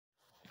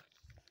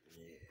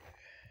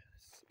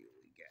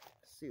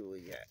see what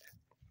we got.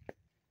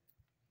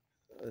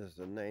 This is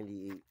a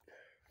 98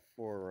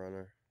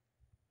 4Runner.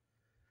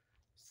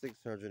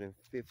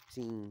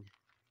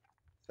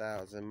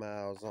 615,000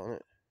 miles on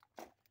it.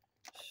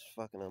 It's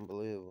fucking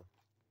unbelievable.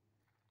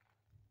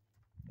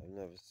 I've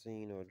never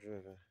seen or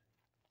driven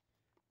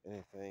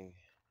anything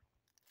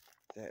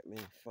that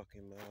many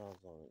fucking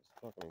miles on it. It's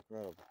fucking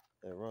incredible.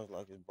 It runs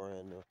like it's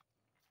brand new.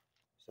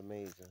 It's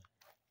amazing.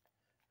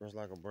 Runs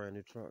like a brand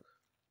new truck.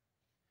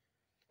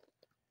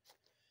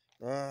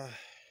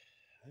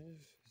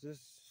 It's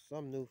just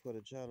something new for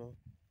the channel.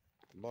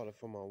 Bought it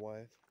for my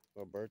wife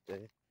for her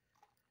birthday.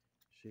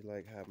 She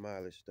like high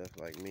mileage stuff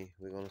like me.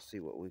 We're gonna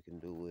see what we can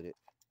do with it.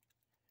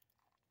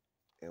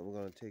 And we're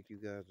gonna take you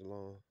guys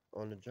along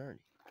on the journey.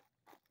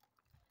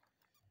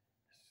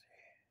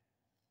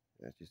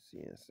 Let's see. As you see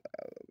inside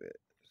a little bit.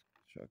 This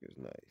truck is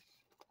nice.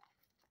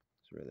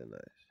 It's really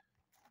nice.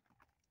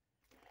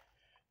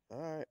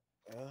 Alright,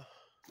 well,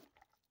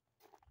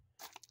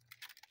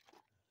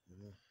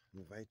 I'll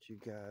invite you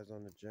guys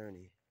on the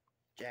journey.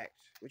 Jax,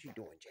 what you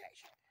doing,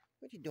 Jax?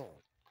 What you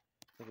doing?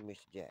 Look at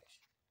Mr. Jax.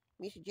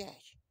 Mr.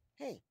 Jax,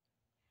 hey.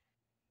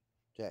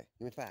 Jax,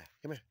 give me 5.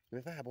 Come here.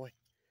 Give me 5, boy.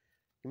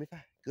 Give me 5.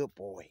 Good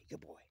boy.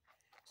 Good boy.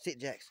 Sit,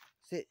 Jax.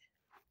 Sit.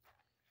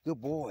 Good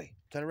boy.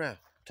 Turn around.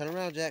 Turn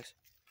around, Jax.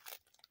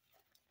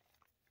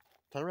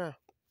 Turn around.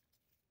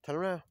 Turn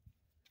around.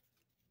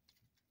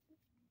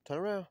 Turn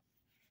around.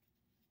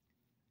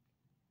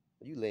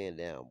 You laying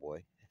down,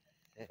 boy.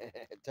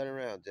 Turn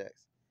around,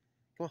 Jax.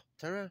 Come on.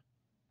 Turn around.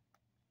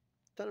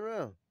 Turn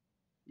around.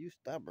 You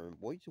stubborn,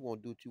 boy. You just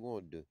want to do what you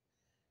want to do.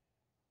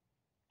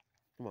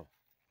 Come on.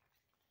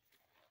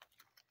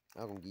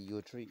 I'm going to give you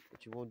a treat.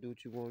 What you want to do,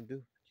 what you want to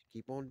do. Just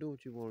keep on doing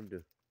what you want to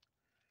do.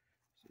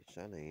 See,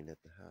 Shana ain't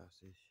at the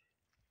house, is she?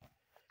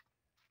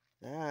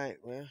 Alright,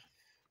 well,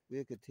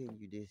 we'll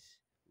continue this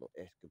little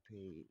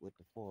escapade with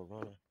the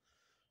 4Runner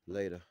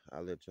later.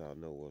 I'll let y'all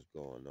know what's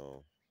going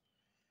on.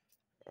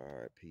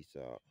 Alright, peace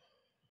out.